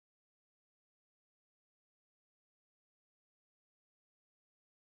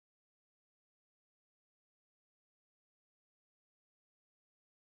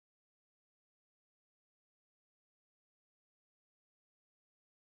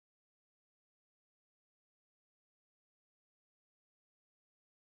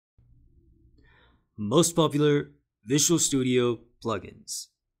Most popular Visual Studio plugins.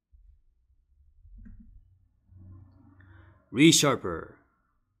 ReSharper.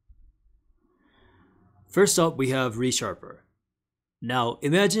 First up, we have ReSharper. Now,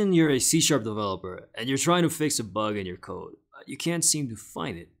 imagine you're a C# developer and you're trying to fix a bug in your code, but you can't seem to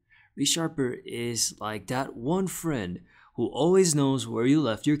find it. ReSharper is like that one friend who always knows where you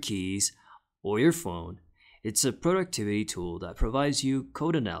left your keys or your phone. It's a productivity tool that provides you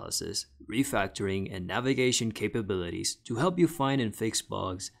code analysis, refactoring, and navigation capabilities to help you find and fix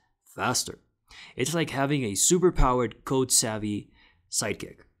bugs faster. It's like having a super-powered code-savvy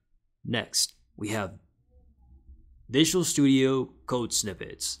sidekick. Next, we have Visual Studio Code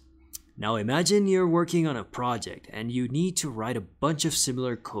Snippets. Now imagine you're working on a project and you need to write a bunch of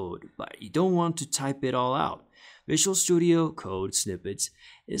similar code, but you don't want to type it all out. Visual Studio Code Snippets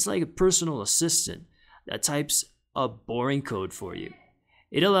is like a personal assistant that types up boring code for you.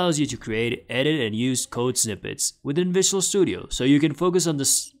 It allows you to create, edit, and use code snippets within Visual Studio so you can focus on the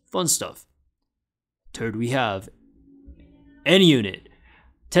fun stuff. Third, we have NUnit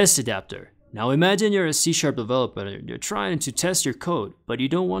Test Adapter. Now imagine you're a C# developer and you're trying to test your code, but you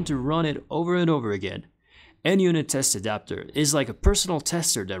don't want to run it over and over again. NUnit Test Adapter is like a personal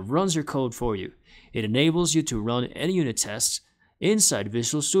tester that runs your code for you. It enables you to run NUnit tests inside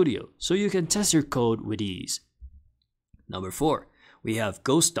Visual Studio so you can test your code with ease. Number 4, we have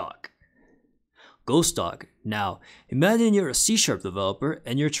GhostDoc. GhostDoc. Now, imagine you're a C# developer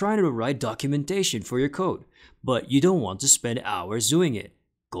and you're trying to write documentation for your code, but you don't want to spend hours doing it.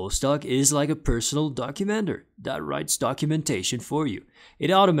 GhostDoc is like a personal documenter that writes documentation for you.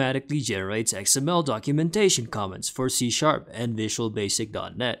 It automatically generates XML documentation comments for C# and Visual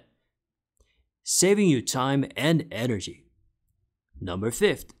Basic.NET, saving you time and energy. Number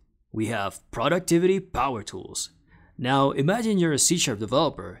 5, we have Productivity Power Tools. Now imagine you're a C#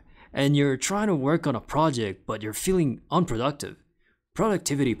 developer and you're trying to work on a project but you're feeling unproductive.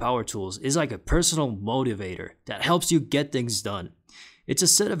 Productivity Power Tools is like a personal motivator that helps you get things done. It's a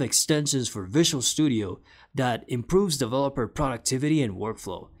set of extensions for Visual Studio that improves developer productivity and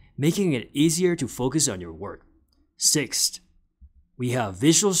workflow, making it easier to focus on your work. 6th, we have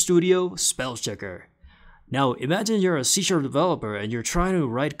Visual Studio Spell Checker. Now imagine you're a C# developer and you're trying to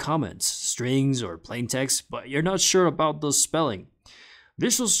write comments, strings, or plain text, but you're not sure about the spelling.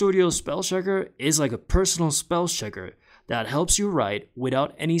 Visual Studio Spell Checker is like a personal spell checker that helps you write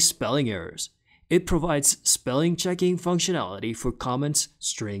without any spelling errors. It provides spelling checking functionality for comments,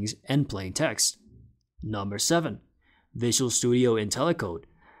 strings, and plain text. Number 7, Visual Studio IntelliCode.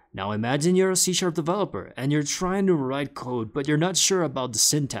 Now imagine you're a C# developer and you're trying to write code but you're not sure about the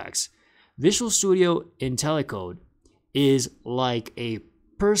syntax. Visual Studio IntelliCode is like a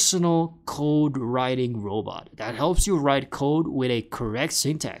personal code writing robot that helps you write code with a correct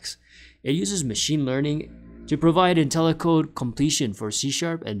syntax. It uses machine learning to provide IntelliCode completion for C#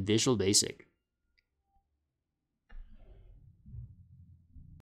 and Visual Basic.